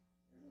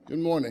Good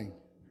morning.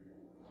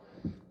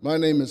 My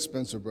name is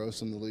Spencer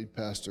Brose. I'm the lead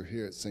pastor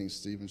here at St.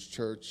 Stephen's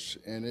Church,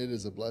 and it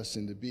is a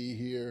blessing to be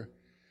here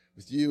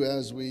with you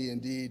as we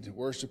indeed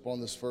worship on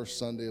this first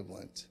Sunday of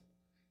Lent,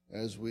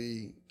 as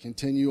we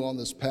continue on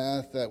this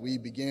path that we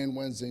began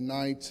Wednesday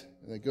night,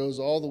 and it goes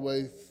all the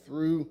way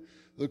through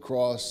the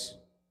cross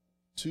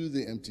to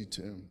the empty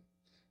tomb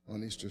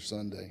on Easter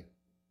Sunday.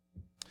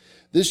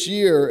 This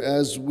year,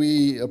 as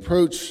we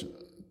approach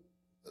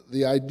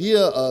the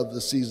idea of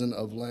the season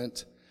of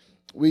Lent,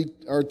 we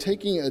are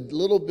taking a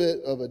little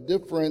bit of a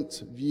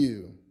different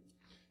view.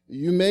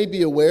 You may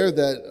be aware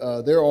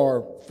that there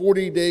are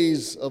 40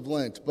 days of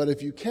Lent, but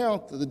if you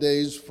count the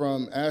days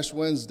from Ash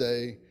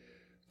Wednesday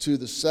to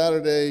the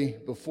Saturday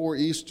before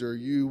Easter,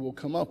 you will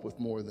come up with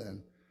more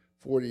than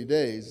 40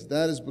 days.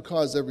 That is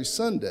because every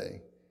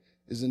Sunday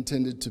is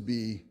intended to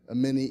be a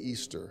mini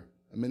Easter,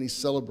 a mini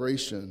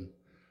celebration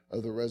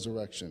of the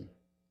resurrection.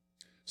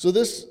 So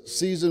this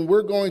season,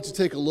 we're going to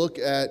take a look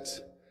at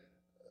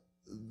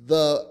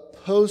the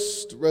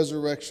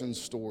post-resurrection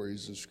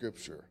stories in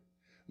Scripture.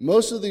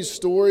 Most of these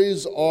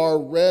stories are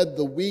read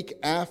the week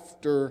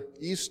after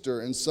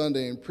Easter and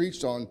Sunday and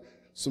preached on,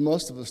 so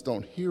most of us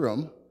don't hear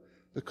them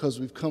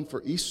because we've come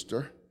for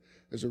Easter.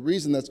 There's a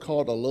reason that's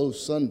called a low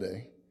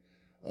Sunday.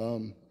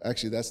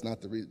 Actually, that's not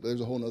the reason.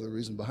 There's a whole other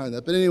reason behind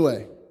that. But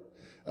anyway,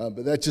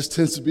 but that just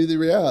tends to be the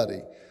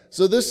reality.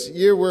 So this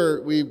year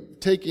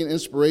we've taken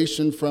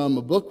inspiration from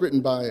a book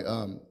written by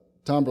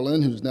Tom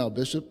Berlin, who's now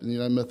bishop in the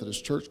United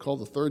Methodist Church,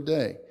 called The Third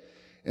Day.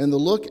 And to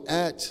look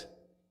at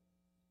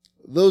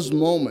those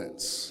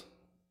moments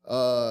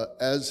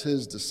as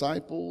his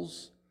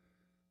disciples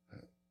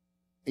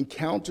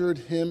encountered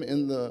him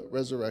in the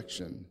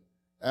resurrection,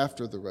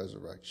 after the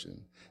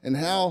resurrection, and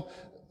how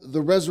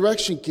the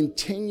resurrection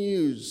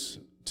continues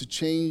to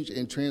change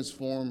and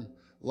transform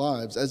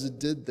lives as it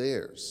did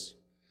theirs.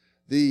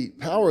 The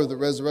power of the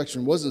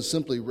resurrection wasn't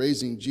simply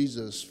raising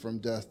Jesus from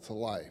death to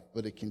life,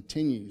 but it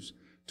continues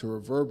to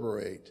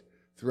reverberate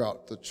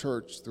throughout the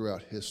church,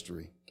 throughout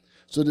history.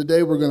 So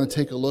today we're going to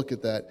take a look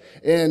at that.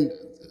 And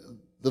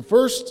the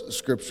first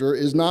scripture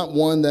is not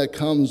one that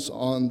comes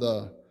on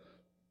the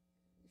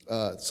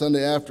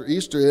Sunday after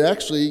Easter. It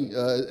actually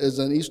is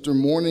an Easter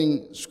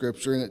morning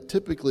scripture, and it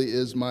typically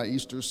is my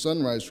Easter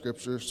sunrise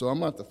scripture, so I'm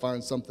going to have to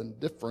find something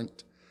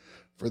different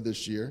for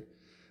this year.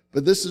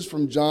 But this is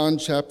from John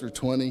chapter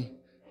 20,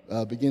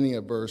 beginning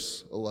at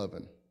verse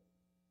 11.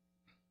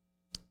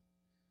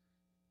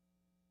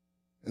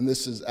 And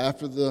this is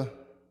after the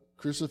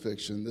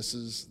crucifixion. This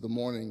is the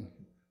morning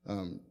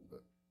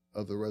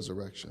of the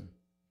resurrection.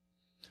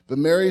 But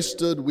Mary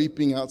stood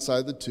weeping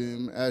outside the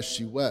tomb. As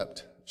she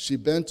wept, she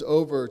bent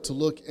over to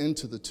look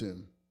into the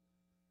tomb.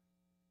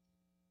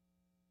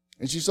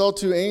 And she saw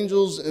two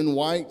angels in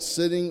white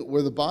sitting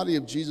where the body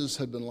of Jesus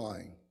had been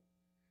lying,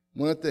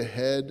 one at the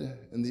head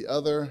and the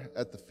other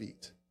at the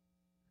feet.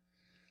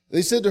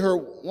 They said to her,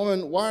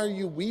 "Woman, why are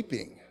you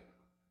weeping?"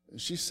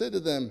 And she said to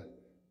them,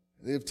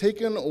 "They have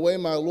taken away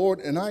my Lord,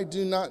 and I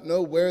do not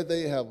know where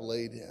they have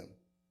laid him."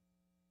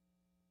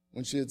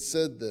 When she had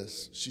said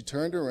this, she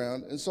turned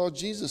around and saw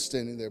Jesus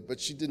standing there, but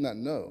she did not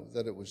know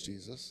that it was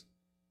Jesus.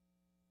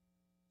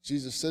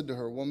 Jesus said to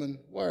her, "Woman,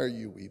 why are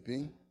you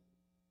weeping?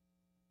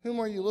 Whom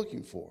are you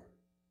looking for?"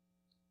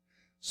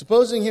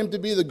 Supposing him to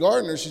be the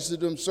gardener, she said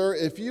to him, "Sir,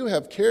 if you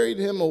have carried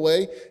him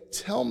away,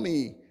 tell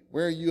me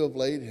where you have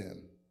laid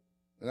him,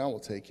 and I will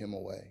take him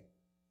away."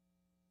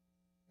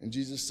 And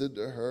Jesus said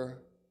to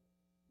her,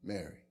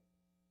 "Mary."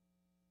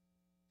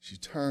 She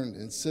turned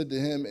and said to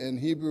him in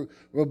Hebrew,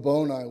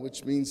 "Rabboni,"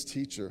 which means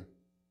teacher.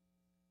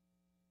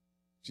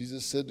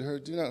 Jesus said to her,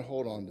 "Do not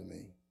hold on to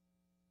me,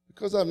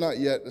 because I have not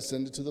yet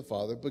ascended to the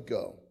Father, but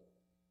go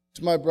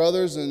to my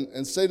brothers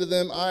and say to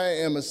them, I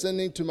am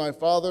ascending to my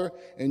Father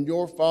and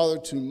your Father,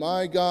 to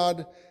my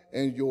God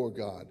and your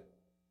God."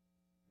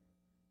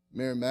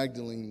 Mary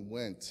Magdalene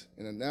went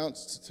and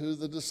announced to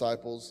the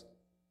disciples,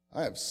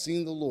 "I have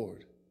seen the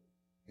Lord."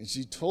 And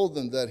she told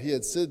them that he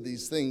had said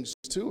these things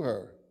to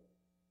her.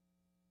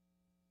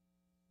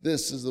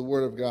 This is the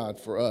word of God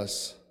for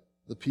us,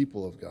 the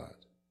people of God.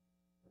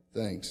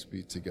 Thanks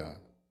be to God.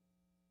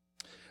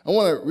 I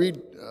want to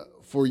read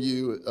for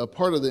you a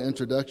part of the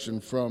introduction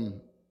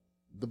from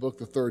the book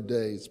The Third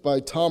Day. It's by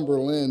Tom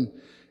Berlin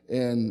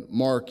and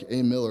Mark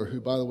A. Miller,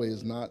 who, by the way,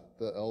 is not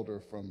the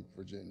elder from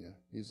Virginia.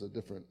 He's a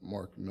different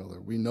Mark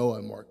Miller. We know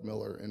a Mark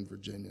Miller in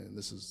Virginia, and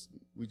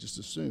we just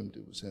assumed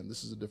it was him.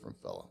 This is a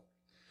different fellow.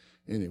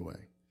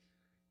 Anyway,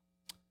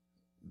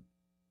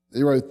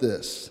 they wrote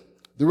this: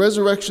 "The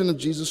resurrection of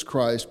Jesus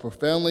Christ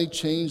profoundly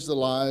changed the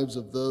lives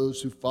of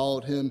those who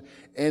followed him,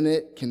 and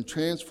it can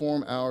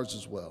transform ours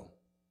as well.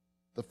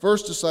 The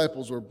first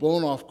disciples were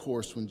blown off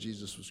course when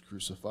Jesus was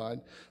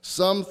crucified.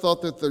 Some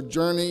thought that their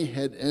journey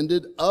had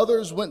ended.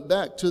 Others went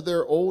back to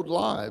their old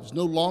lives,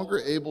 no longer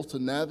able to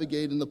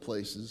navigate in the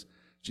places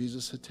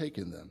Jesus had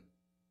taken them.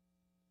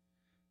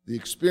 The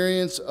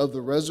experience of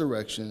the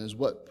resurrection is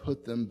what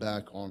put them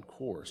back on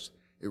course.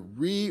 It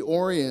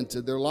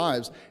reoriented their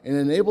lives and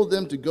enabled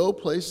them to go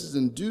places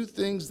and do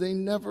things they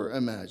never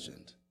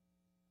imagined.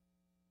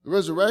 The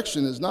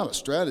resurrection is not a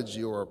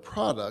strategy or a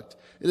product.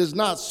 It is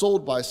not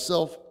sold by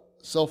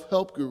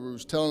self-help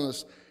gurus telling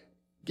us,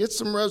 get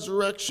some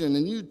resurrection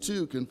and you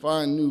too can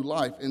find new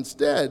life.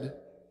 Instead,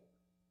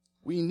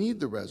 we need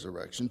the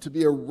resurrection to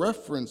be a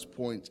reference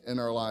point in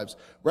our lives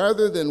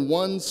rather than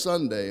one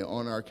Sunday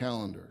on our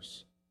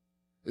calendars.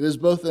 It is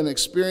both an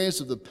experience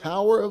of the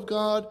power of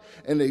God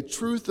and a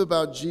truth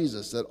about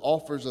Jesus that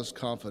offers us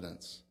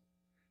confidence.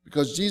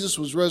 Because Jesus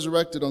was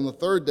resurrected on the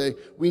third day,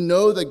 we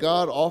know that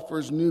God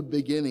offers new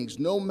beginnings.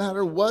 No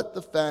matter what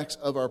the facts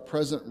of our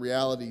present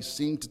reality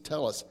seem to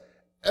tell us,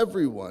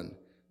 everyone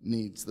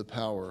needs the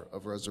power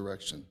of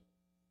resurrection.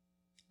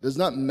 It does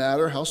not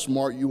matter how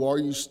smart you are,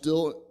 you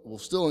will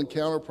still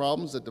encounter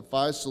problems that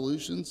defy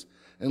solutions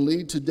and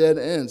lead to dead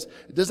ends.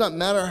 It does not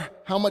matter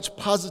how much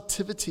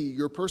positivity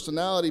your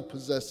personality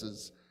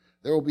possesses.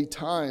 There will be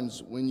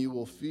times when you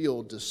will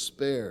feel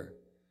despair.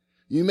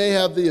 You may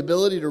have the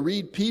ability to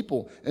read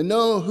people and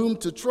know whom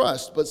to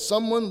trust, but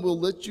someone will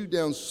let you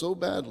down so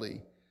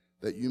badly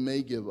that you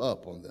may give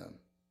up on them.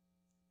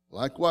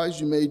 Likewise,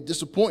 you may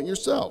disappoint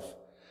yourself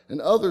and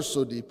others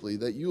so deeply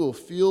that you will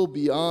feel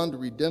beyond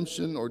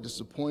redemption or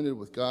disappointed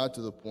with God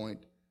to the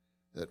point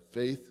that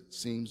faith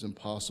seems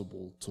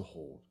impossible to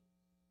hold.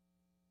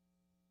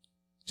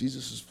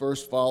 Jesus'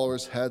 first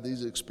followers had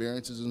these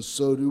experiences, and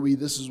so do we.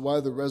 This is why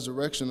the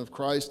resurrection of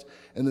Christ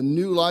and the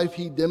new life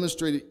he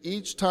demonstrated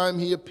each time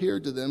he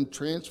appeared to them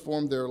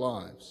transformed their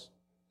lives.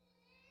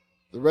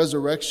 The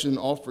resurrection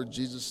offered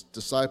Jesus'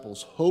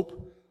 disciples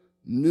hope,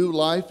 new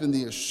life, and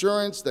the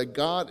assurance that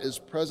God is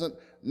present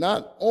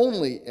not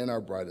only in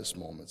our brightest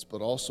moments,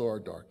 but also our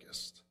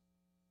darkest.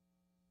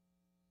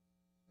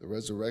 The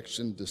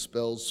resurrection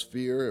dispels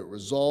fear. It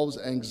resolves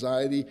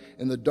anxiety.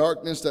 In the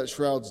darkness that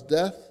shrouds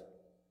death,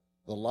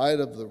 the light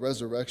of the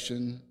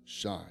resurrection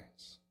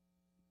shines.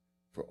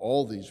 For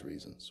all these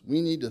reasons, we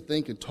need to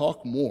think and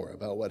talk more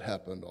about what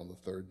happened on the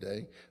third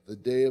day, the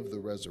day of the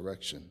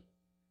resurrection,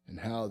 and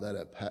how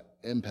that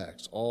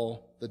impacts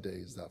all the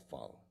days that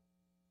follow.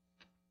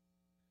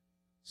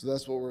 So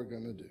that's what we're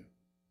going to do.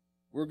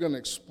 We're going to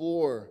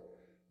explore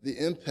the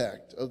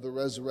impact of the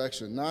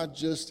resurrection, not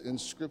just in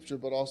Scripture,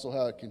 but also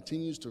how it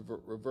continues to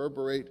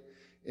reverberate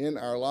in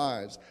our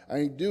lives.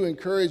 I do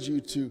encourage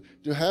you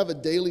to have a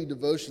daily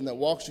devotion that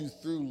walks you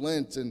through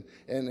Lent and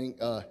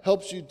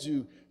helps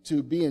you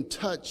to be in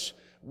touch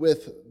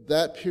with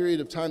that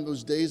period of time,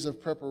 those days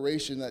of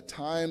preparation, that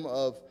time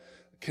of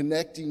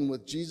connecting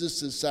with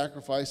Jesus'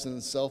 sacrifice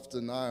and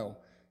self-denial.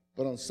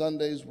 But on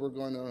Sundays, we're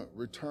going to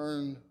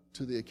return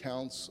to the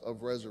accounts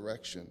of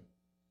resurrection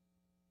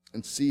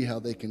and see how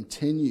they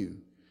continue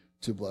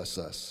to bless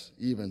us,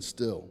 even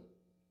still.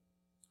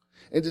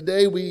 And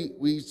today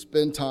we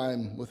spend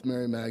time with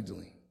Mary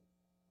Magdalene.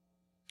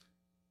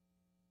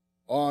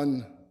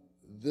 On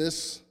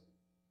this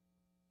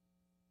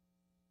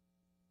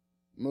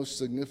most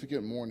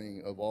significant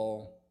morning of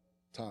all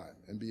time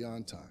and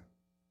beyond time,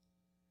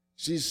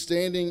 she's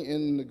standing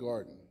in the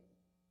garden,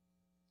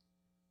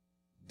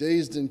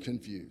 dazed and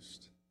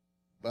confused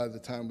by the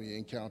time we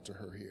encounter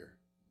her here.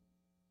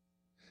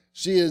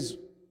 She has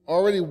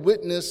already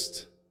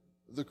witnessed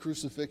the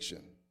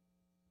crucifixion.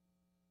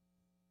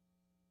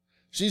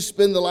 She's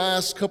spent the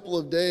last couple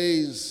of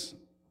days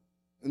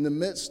in the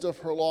midst of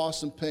her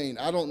loss and pain.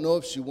 I don't know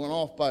if she went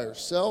off by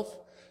herself.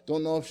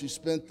 Don't know if she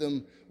spent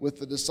them with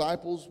the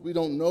disciples. We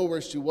don't know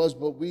where she was,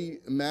 but we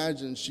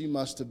imagine she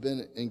must have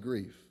been in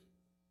grief.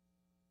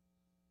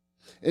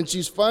 And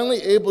she's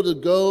finally able to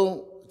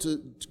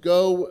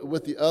go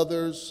with the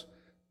others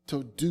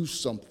to do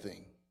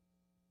something.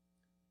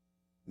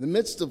 In the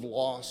midst of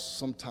loss,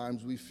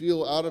 sometimes we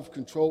feel out of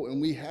control,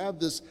 and we have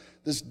this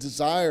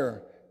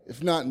desire,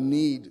 if not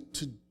need,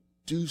 to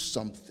do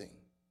something.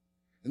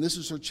 And this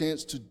is her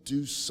chance to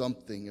do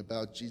something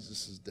about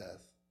Jesus'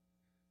 death,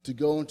 to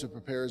go and to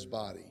prepare his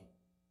body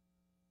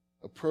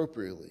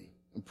appropriately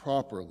and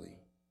properly.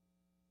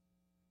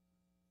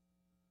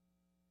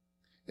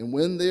 And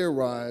when they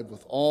arrived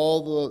with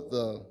all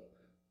the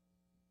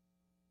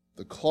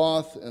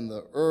cloth and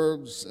the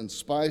herbs and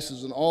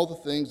spices and all the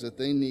things that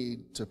they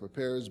need to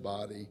prepare his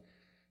body,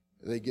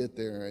 they get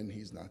there and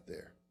he's not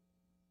there.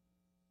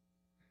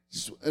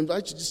 Just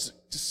invite you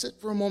to sit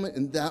for a moment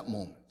in that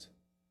moment.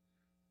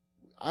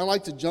 I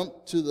like to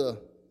jump to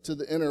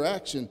the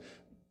interaction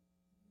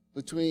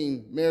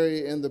between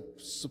Mary and the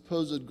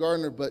supposed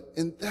gardener, but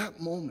in that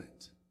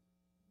moment,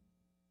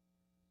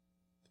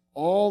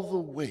 all the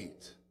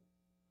weight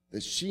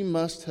that she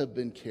must have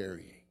been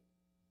carrying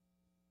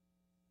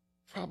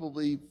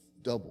probably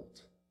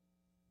doubled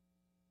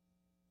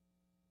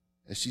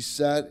as she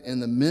sat in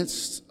the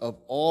midst of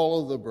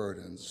all of the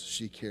burdens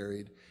she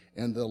carried,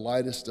 and the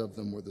lightest of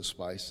them were the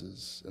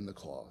spices and the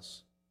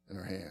cloths in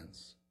her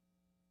hands.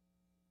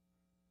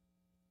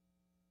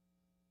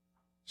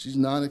 She's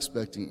not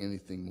expecting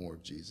anything more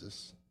of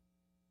Jesus.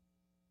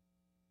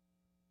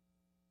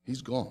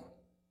 He's gone.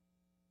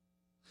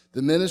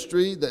 The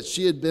ministry that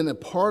she had been a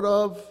part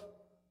of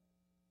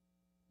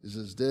is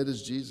as dead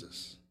as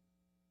Jesus.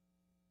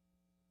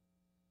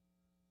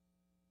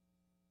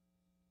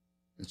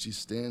 And she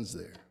stands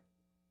there,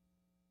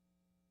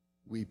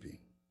 weeping.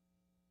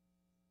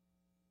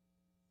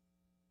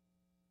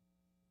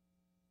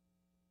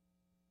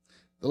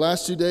 The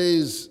last 2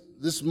 days,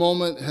 this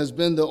moment has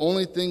been the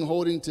only thing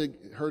holding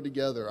her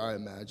together, I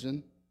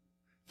imagine.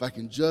 If I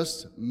can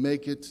just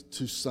make it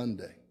to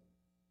Sunday.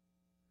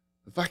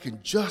 If I can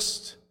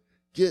just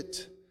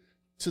get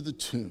to the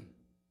tomb.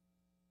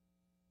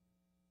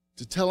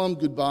 To tell him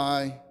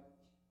goodbye.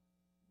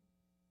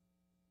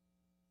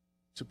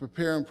 To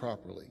prepare him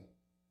properly.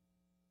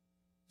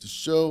 To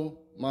show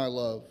my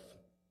love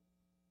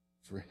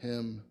for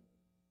him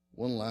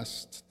one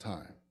last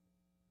time.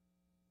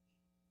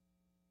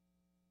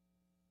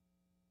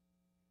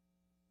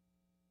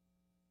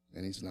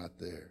 And he's not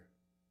there.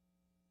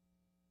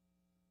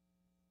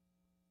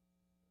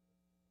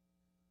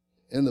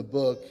 In the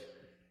book,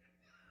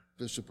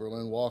 Bishop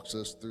Berlin walks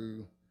us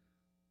through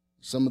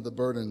some of the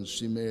burdens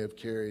she may have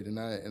carried, and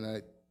I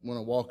want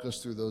to walk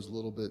us through those a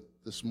little bit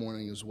this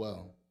morning as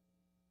well.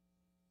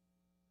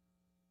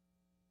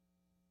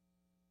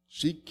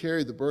 She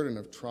carried the burden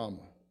of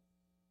trauma.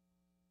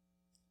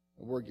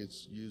 The word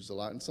gets used a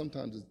lot, and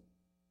sometimes it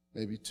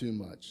may be too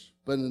much.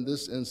 But in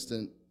this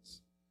instance,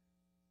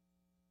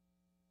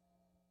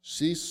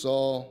 she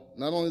saw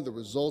not only the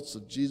results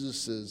of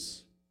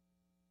Jesus'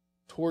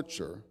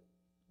 torture,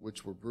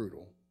 which were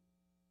brutal,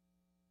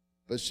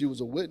 but she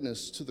was a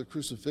witness to the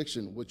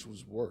crucifixion, which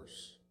was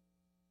worse.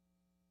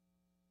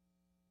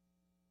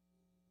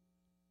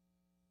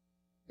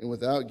 And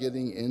without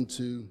getting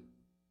into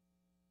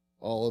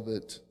all of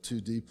it too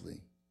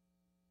deeply,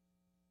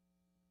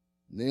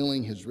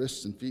 nailing his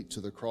wrists and feet to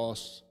the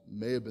cross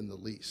may have been the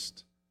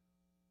least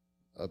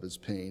of his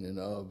pain and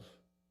of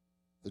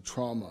the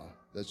trauma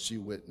that she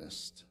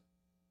witnessed.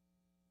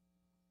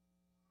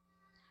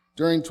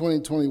 During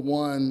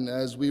 2021,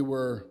 as we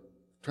were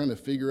trying to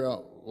figure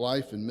out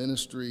life and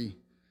ministry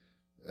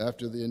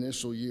after the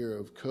initial year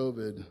of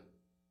COVID,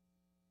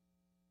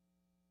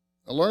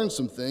 I learned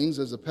some things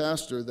as a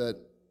pastor that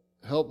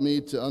helped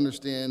me to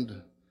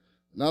understand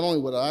not only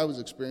what I was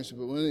experiencing,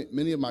 but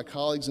many of my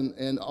colleagues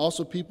and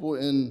also people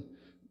in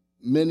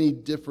many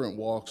different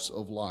walks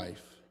of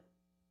life.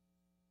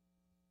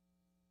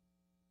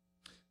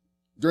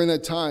 During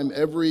that time,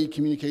 every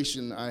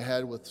communication I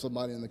had with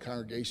somebody in the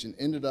congregation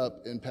ended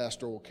up in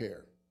pastoral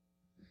care.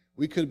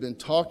 We could have been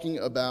talking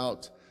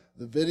about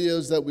the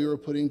videos that we were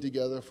putting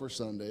together for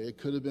Sunday. It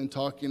could have been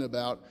talking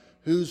about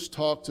who's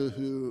talked to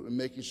who and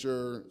making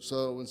sure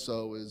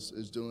so-and-so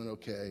is doing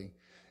okay.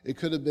 It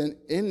could have been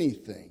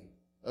anything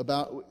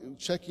about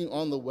checking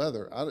on the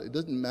weather. It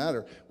doesn't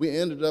matter. We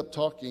ended up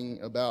talking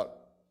about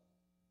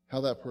how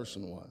that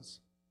person was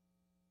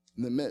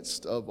in the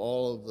midst of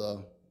all of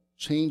the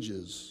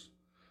changes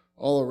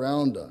all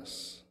around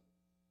us.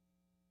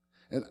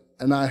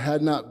 And I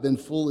had not been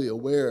fully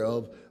aware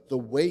of the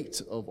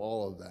weight of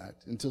all of that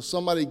until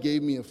somebody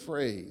gave me a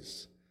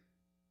phrase.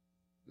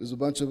 It was a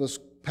bunch of us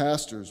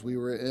pastors. We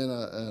were in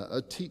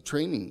a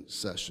training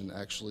session,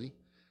 actually.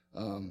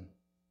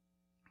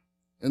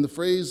 And the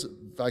phrase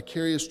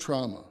vicarious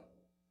trauma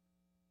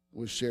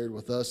was shared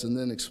with us and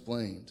then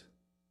explained.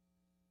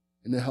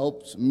 And it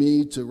helped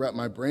me to wrap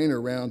my brain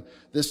around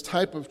this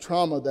type of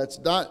trauma that's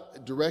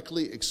not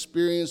directly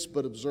experienced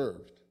but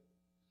observed.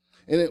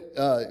 And it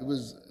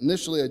was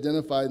initially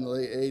identified in the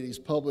late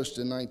 80s, published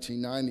in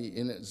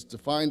 1990, and it's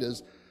defined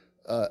as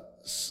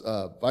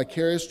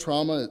vicarious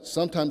trauma,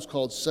 sometimes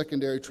called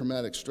secondary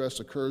traumatic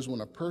stress, occurs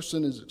when a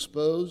person is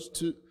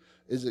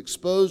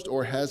exposed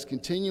or has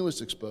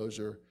continuous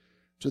exposure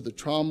to the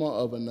trauma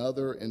of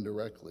another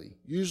indirectly,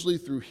 usually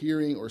through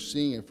hearing or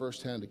seeing a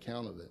firsthand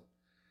account of it.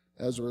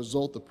 As a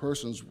result, the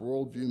person's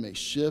worldview may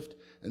shift,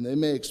 and they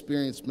may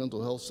experience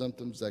mental health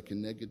symptoms that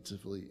can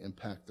negatively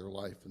impact their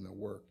life and their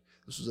work.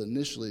 This was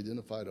initially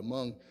identified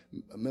among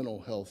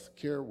mental health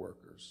care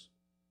workers.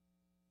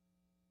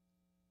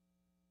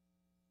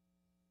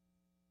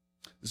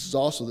 This is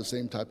also the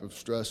same type of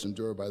stress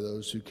endured by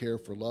those who care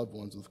for loved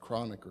ones with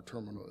chronic or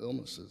terminal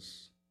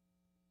illnesses.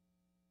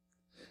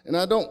 And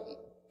I don't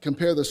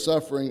compare the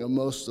suffering of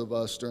most of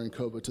us during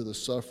COVID to the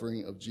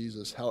suffering of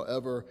Jesus.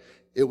 However,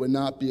 it would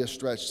not be a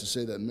stretch to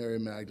say that Mary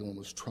Magdalene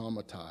was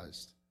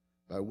traumatized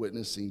by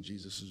witnessing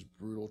Jesus'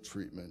 brutal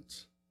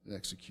treatment and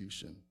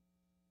execution.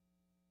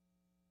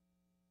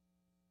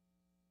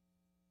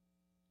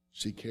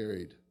 She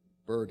carried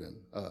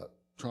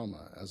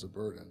trauma as a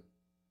burden.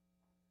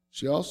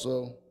 She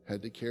also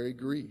had to carry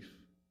grief.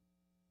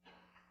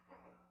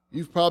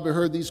 You've probably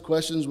heard these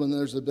questions when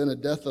there's been a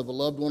death of a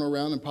loved one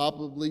around, and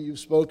probably you've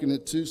spoken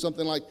it too.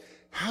 Something like,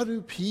 how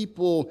do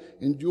people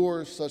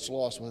endure such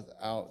loss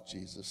without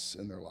Jesus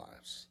in their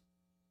lives?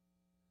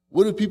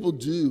 What do people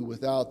do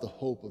without the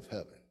hope of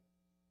heaven?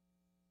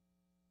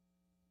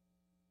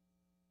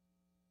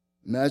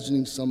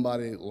 Imagining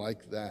somebody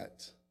like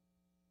that.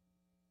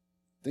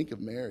 Think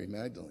of Mary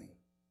Magdalene.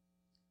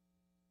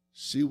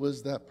 She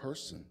was that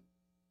person.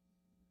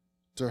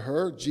 To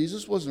her,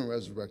 Jesus wasn't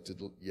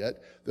resurrected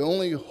yet. The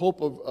only hope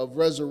of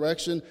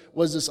resurrection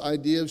was this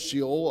idea of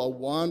Sheol, a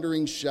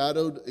wandering,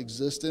 shadowed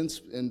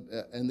existence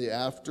in the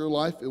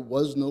afterlife. It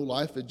was no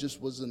life, it just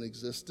was an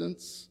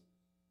existence.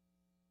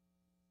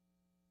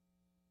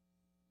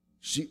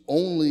 She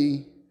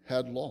only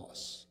had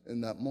loss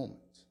in that moment.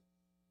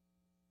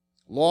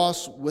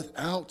 Loss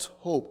without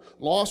hope,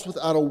 loss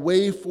without a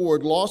way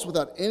forward, loss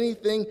without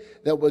anything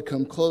that would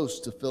come close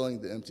to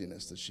filling the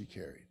emptiness that she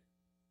carried.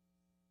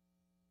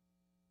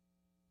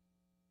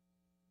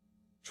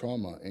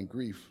 Trauma and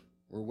grief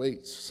were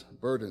weights,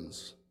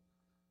 burdens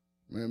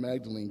Mary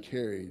Magdalene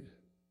carried.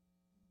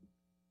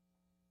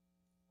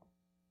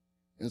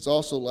 And it's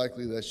also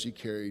likely that she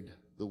carried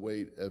the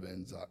weight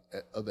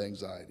of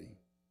anxiety.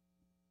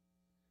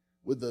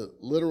 Would the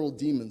literal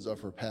demons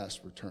of her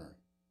past return?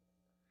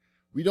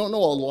 We don't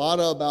know a lot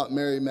about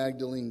Mary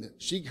Magdalene.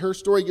 Her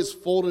story gets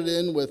folded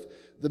in with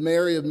the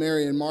Mary of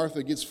Mary and Martha.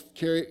 It gets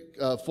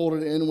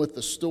folded in with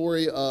the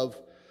story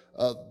of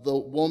the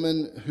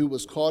woman who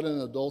was caught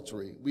in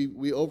adultery.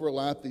 We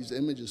overlap these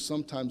images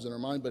sometimes in our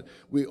mind, but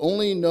we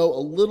only know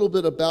a little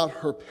bit about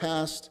her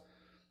past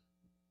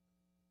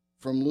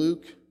from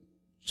Luke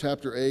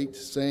chapter 8,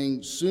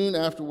 saying, "Soon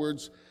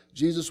afterwards,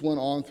 Jesus went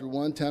on through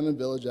one town and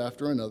village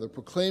after another,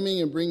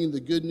 proclaiming and bringing the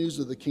good news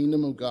of the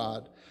kingdom of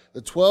God.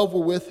 The 12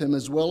 were with him,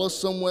 as well as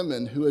some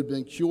women who had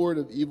been cured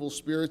of evil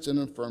spirits and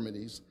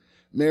infirmities.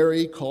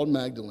 Mary, called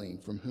Magdalene,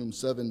 from whom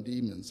 7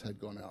 demons had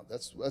gone out."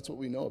 That's what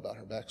we know about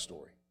her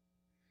backstory,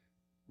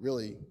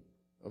 really,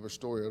 of her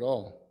story at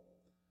all.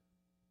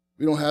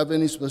 We don't have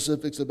any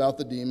specifics about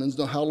the demons,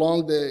 know how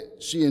long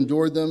she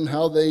endured them,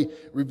 how they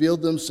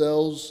revealed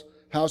themselves,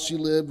 how she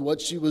lived, what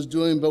she was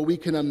doing, but we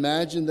can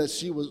imagine that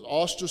she was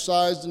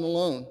ostracized and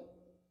alone,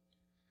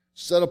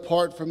 set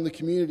apart from the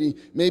community,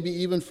 maybe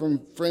even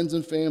from friends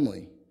and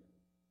family,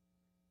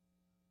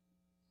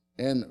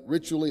 and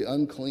ritually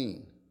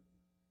unclean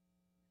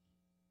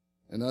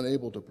and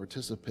unable to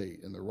participate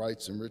in the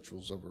rites and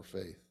rituals of her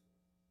faith.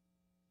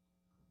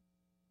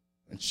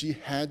 And she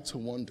had to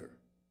wonder,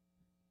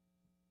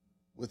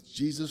 with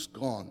Jesus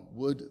gone,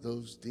 would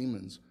those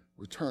demons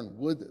return?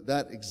 Would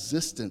that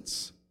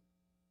existence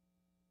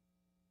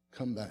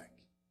come back?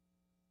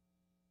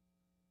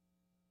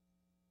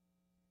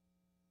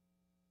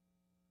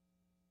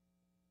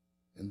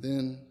 And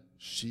then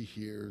she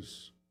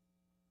hears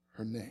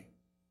her name.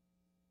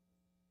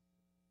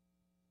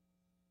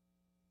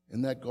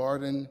 In that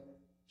garden,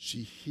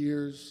 she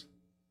hears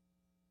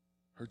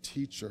her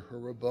teacher, her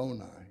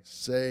Rabboni,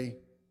 say,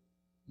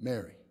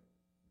 "Mary."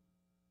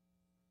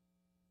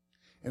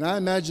 And I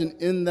imagine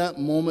in that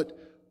moment,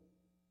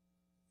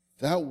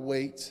 that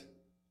weight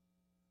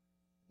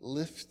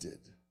lifted.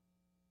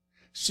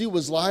 She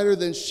was lighter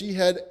than she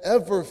had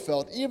ever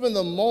felt, even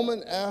the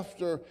moment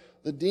after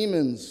the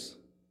demons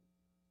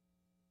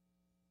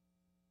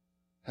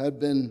had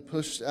been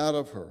pushed out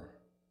of her,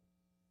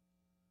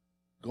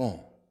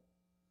 gone.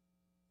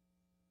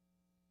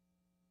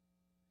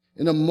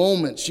 In a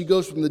moment, she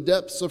goes from the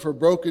depths of her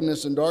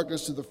brokenness and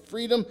darkness to the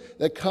freedom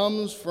that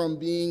comes from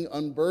being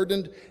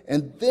unburdened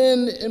and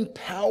then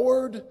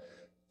empowered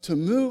to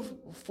move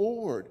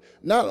forward.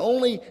 Not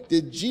only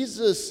did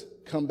Jesus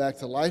come back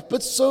to life,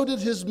 but so did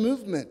his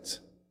movement.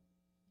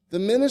 The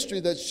ministry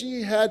that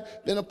she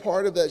had been a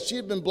part of, that she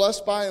had been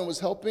blessed by and was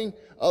helping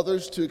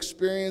others to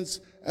experience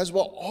as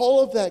well, all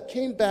of that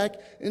came back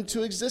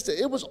into existence.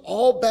 It was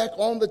all back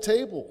on the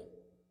table.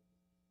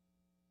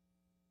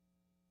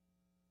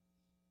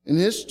 In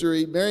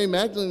history, Mary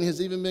Magdalene has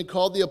even been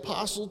called the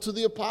apostle to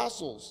the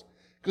apostles,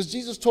 because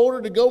Jesus told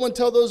her to go and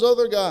tell those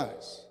other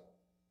guys,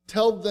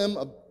 tell them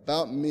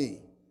about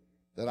me,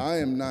 that I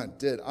am not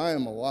dead, I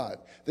am alive.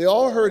 They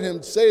all heard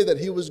him say that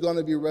he was going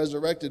to be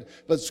resurrected,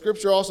 but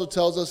Scripture also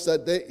tells us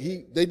that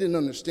they didn't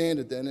understand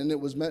it then, and it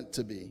was meant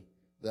to be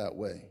that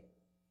way.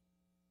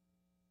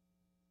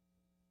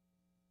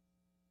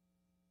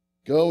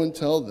 Go and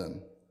tell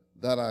them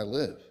that I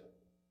live.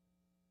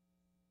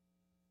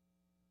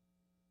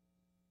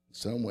 In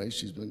some ways,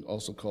 she's been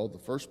also called the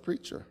first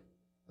preacher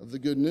of the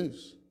good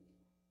news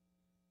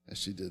as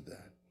she did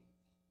that.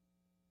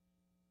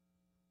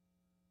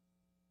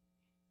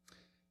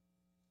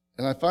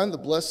 And I find the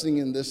blessing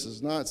in this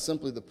is not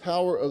simply the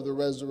power of the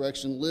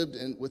resurrection lived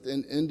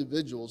within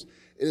individuals.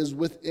 It is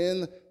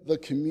within the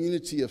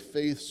community of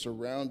faith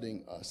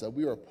surrounding us, that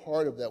we are a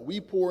part of, that we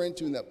pour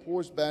into and that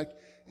pours back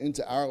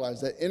into our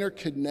lives, that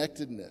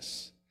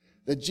interconnectedness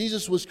that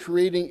Jesus was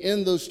creating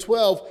in those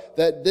 12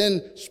 that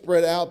then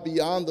spread out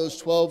beyond those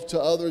 12 to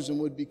others and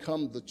would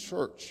become the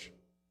church.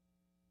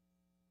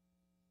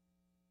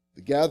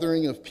 The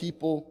gathering of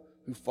people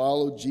who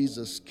followed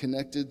Jesus,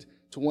 connected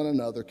to one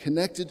another,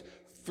 connected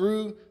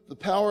through the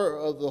power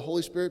of the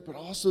Holy Spirit, but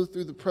also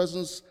through the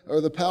presence or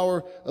the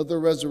power of the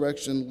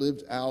resurrection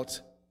lived out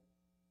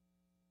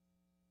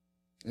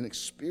and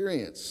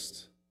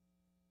experienced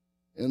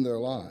in their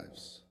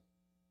lives.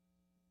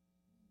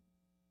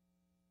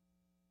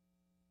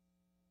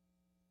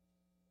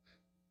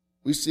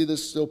 We see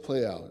this still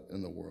play out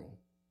in the world.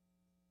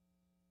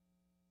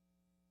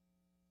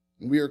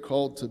 And we are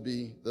called to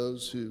be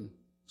those who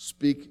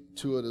speak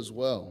to it as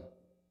well.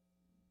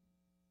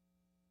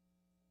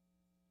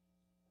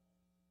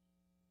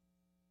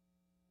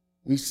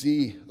 We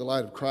see the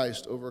light of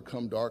Christ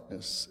overcome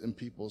darkness in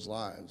people's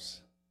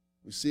lives.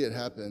 We see it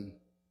happen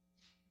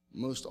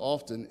most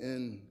often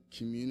in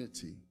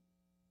community.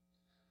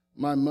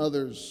 My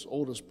mother's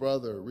oldest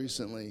brother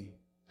recently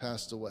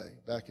passed away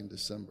back in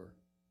December.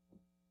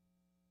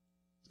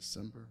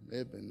 May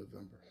have been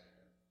November.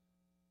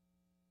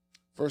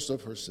 First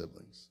of her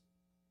siblings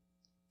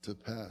to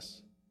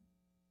pass.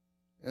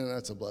 And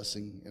that's a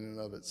blessing in and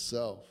of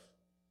itself.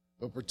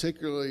 But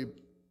particularly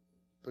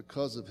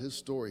because of his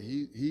story,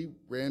 he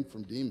ran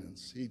from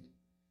demons.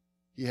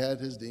 He had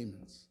his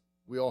demons.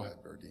 We all have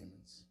our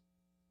demons.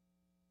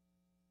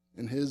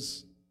 And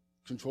his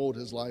controlled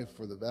his life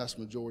for the vast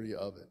majority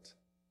of it.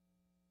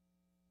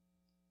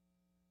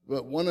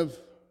 But one of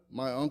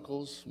my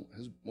uncles,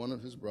 one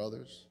of his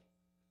brothers,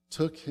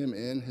 took him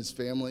in, his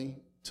family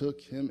took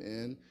him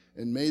in,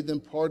 and made them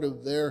part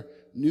of their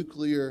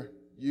nuclear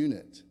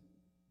unit.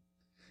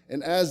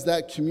 And as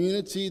that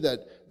community,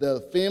 that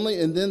the family,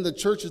 and then the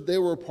churches they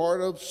were a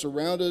part of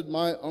surrounded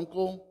my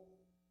uncle,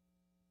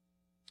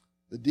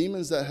 the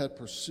demons that had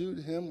pursued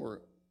him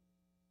were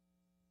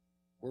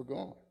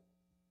gone.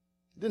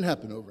 It didn't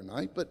happen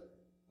overnight, but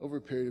over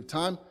a period of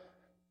time.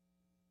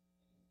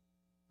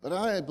 But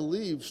I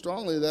believe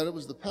strongly that it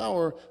was the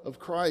power of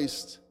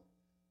Christ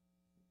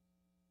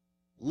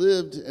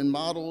lived and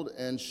modeled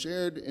and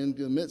shared in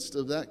the midst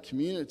of that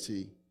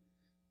community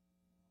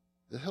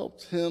that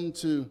helped him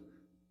to,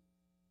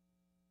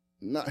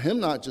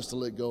 not just to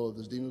let go of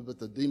his demons, but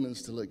the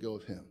demons to let go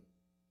of him.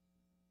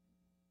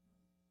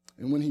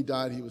 And when he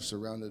died, he was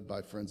surrounded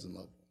by friends and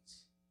loved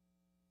ones.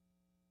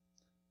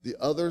 The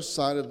other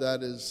side of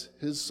that is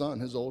his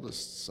son, his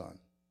oldest son,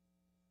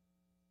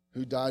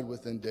 who died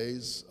within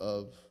days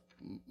of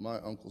my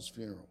uncle's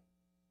funeral,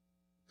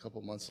 a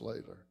couple months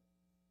later.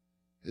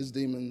 His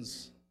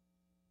demons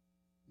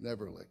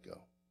never let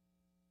go.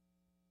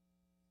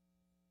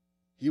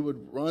 He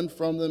would run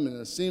from them, and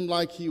it seemed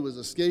like he was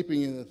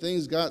escaping, and the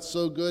things got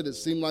so good, it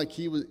seemed like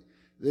it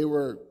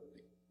was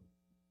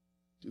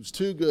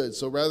too good.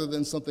 So rather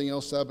than something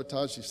else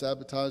sabotaged, he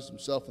sabotaged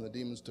himself, and the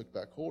demons took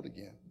back hold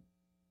again.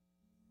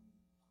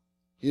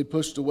 He had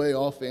pushed away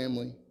all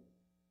family,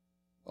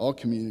 all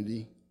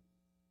community,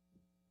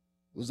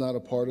 was not a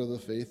part of the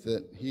faith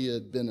that he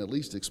had been at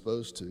least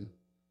exposed to.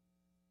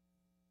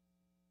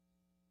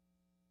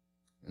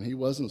 And he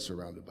wasn't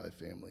surrounded by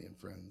family and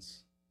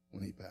friends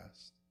when he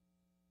passed.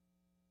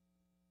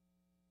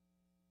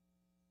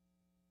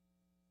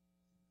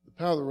 The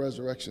power of the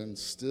resurrection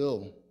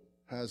still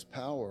has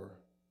power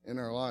in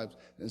our lives,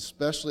 and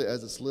especially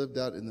as it's lived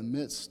out in the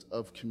midst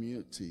of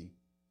community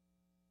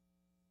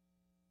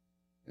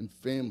and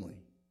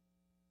family.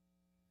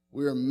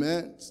 We are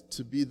meant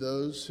to be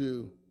those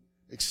who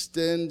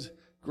extend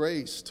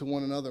grace to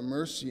one another,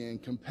 mercy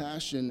and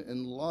compassion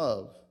and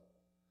love.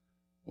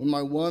 When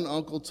my one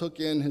uncle took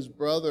in his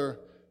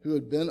brother who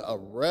had been a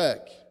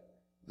wreck,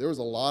 there was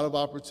a lot of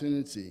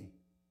opportunity,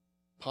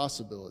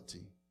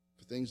 possibility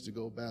for things to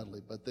go badly,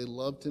 but they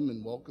loved him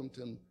and welcomed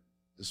him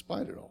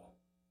despite it all.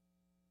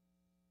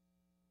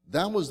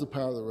 That was the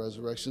power of the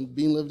resurrection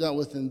being lived out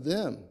within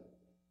them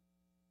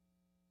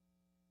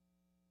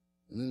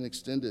and then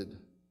extended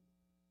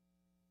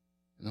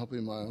and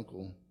helping my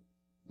uncle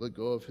let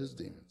go of his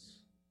demons.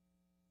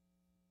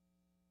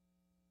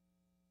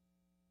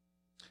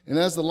 And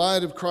as the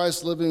light of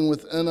Christ living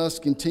within us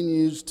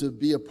continues to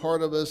be a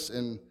part of us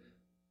and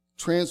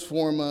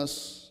transform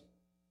us,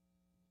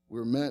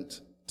 we're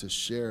meant to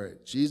share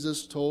it.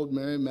 Jesus told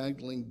Mary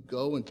Magdalene,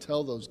 go and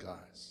tell those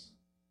guys.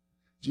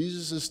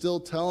 Jesus is still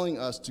telling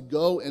us to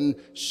go and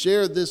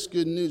share this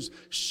good news.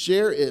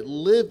 Share it,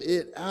 live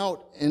it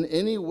out in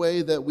any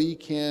way that we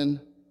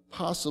can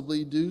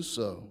possibly do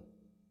so.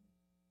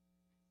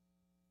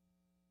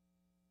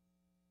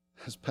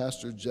 As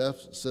Pastor Jeff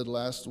said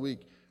last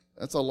week,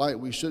 that's a light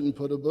we shouldn't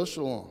put a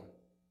bushel on.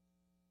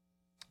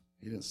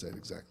 He didn't say it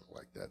exactly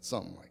like that,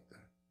 something like that.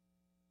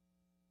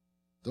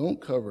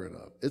 Don't cover it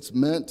up. It's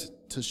meant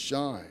to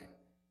shine.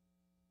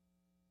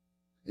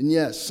 And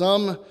yes,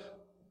 some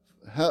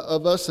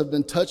of us have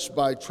been touched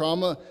by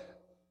trauma.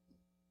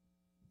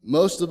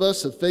 Most of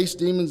us have faced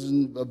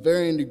demons of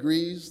varying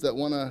degrees that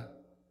want to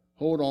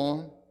hold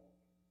on.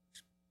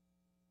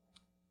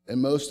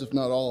 And most, if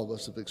not all of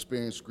us, have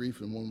experienced grief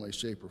in one way,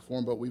 shape, or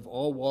form, but we've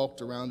all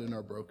walked around in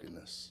our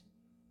brokenness,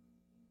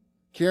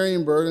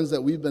 carrying burdens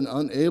that we've been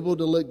unable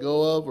to let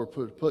go of or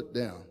put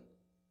down.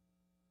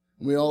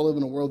 And we all live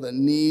in a world that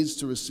needs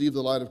to receive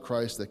the light of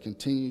Christ that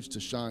continues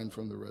to shine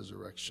from the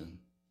resurrection.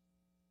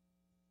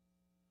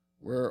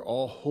 Where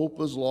all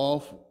hope is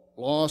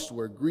lost,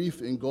 where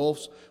grief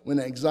engulfs, when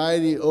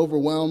anxiety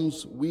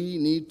overwhelms, we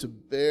need to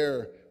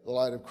bear the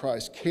light of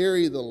Christ,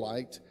 carry the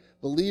light,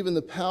 believe in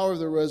the power of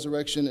the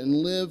resurrection, and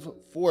live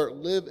for it,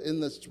 live in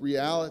this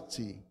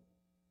reality.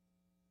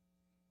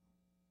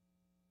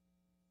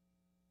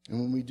 And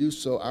when we do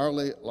so, our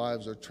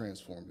lives are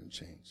transformed and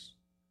changed.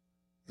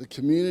 The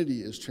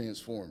community is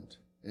transformed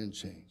and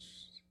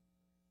changed.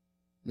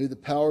 May the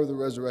power of the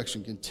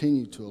resurrection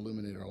continue to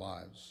illuminate our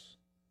lives,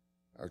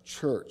 our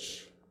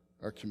church,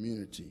 our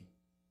community,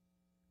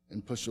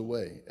 and push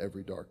away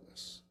every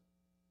darkness.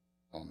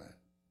 Amen.